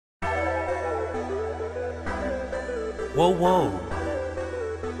Whoa, whoa.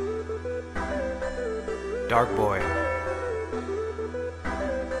 Darkboy.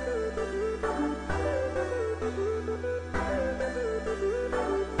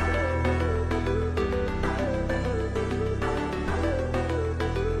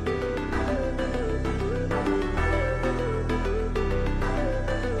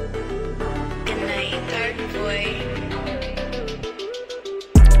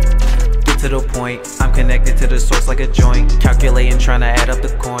 To the point, I'm connected to the source like a joint. Calculating, trying to add up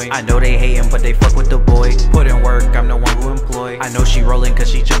the coin. I know they hating, but they fuck with the boy. Put in work, I'm the one who employ. I know she rolling cause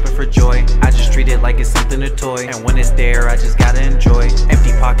she jumping for joy. I just treat it like it's something to toy. And when it's there, I just gotta enjoy.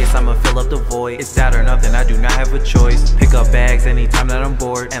 Empty pockets, I'ma fill up the void. It's that or nothing, I do not have a choice. Pick up bags anytime that I'm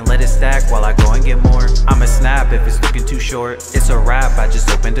bored, and let it stack while I go and get more. I'ma snap if it's looking too short. It's a wrap, I just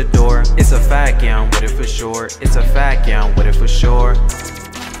opened the door. It's a fact, yeah, I'm with it for sure. It's a fact, yeah, I'm with it for sure.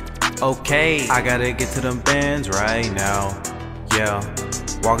 Okay, I gotta get to them bands right now. Yeah,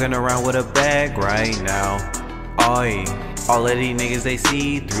 walking around with a bag right now. Oi, all of these niggas they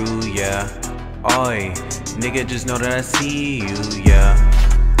see through, yeah. Oi, nigga just know that I see you, yeah.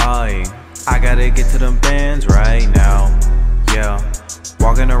 Oi, I gotta get to them bands right now. Yeah,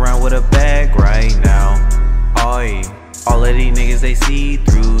 walking around with a bag right now. Oi, all of these niggas they see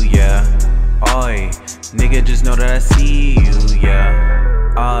through, yeah. Oi, nigga just know that I see you, yeah.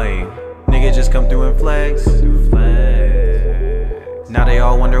 Aye, nigga just come through and flex. Now they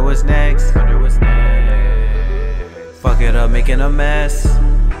all wonder what's next. Fuck it up, making a mess.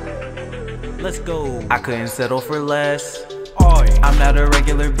 Let's go. I couldn't settle for less. I'm not a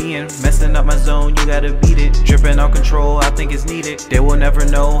regular being, messing up my zone, you gotta beat it. Dripping out control, I think it's needed. They will never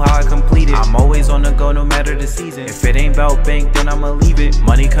know how I complete it. I'm always on the go no matter the season. If it ain't bout bank, then I'ma leave it.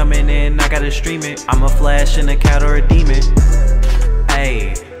 Money coming in, I gotta stream it. I'm a flash and a cat or a demon.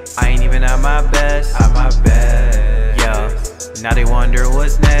 Hey, I ain't even at my best. Yeah, now they wonder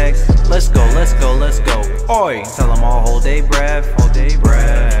what's next. Let's go, let's go, let's go. Oi, tell them all hold they breath.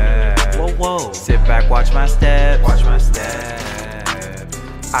 Whoa, whoa. Sit back, watch my steps.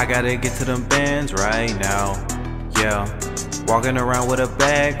 I gotta get to them bands right now. Yeah, walking around with a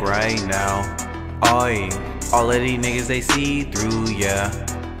bag right now. Oi, all of these niggas they see through, yeah.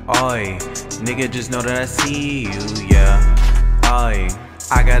 Oi, nigga just know that I see you, yeah.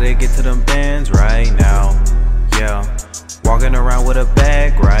 I gotta get to them bands right now. Yeah, walking around with a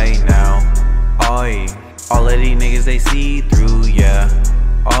bag right now. Oi, all of these niggas they see through, yeah.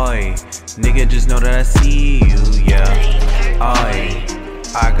 Oi, nigga just know that I see you, yeah. Oi,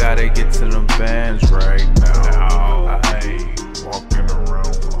 I gotta get to them bands right now. Walking around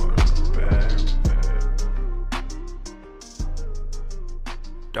with a bag.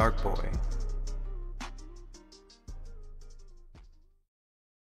 Darkboy.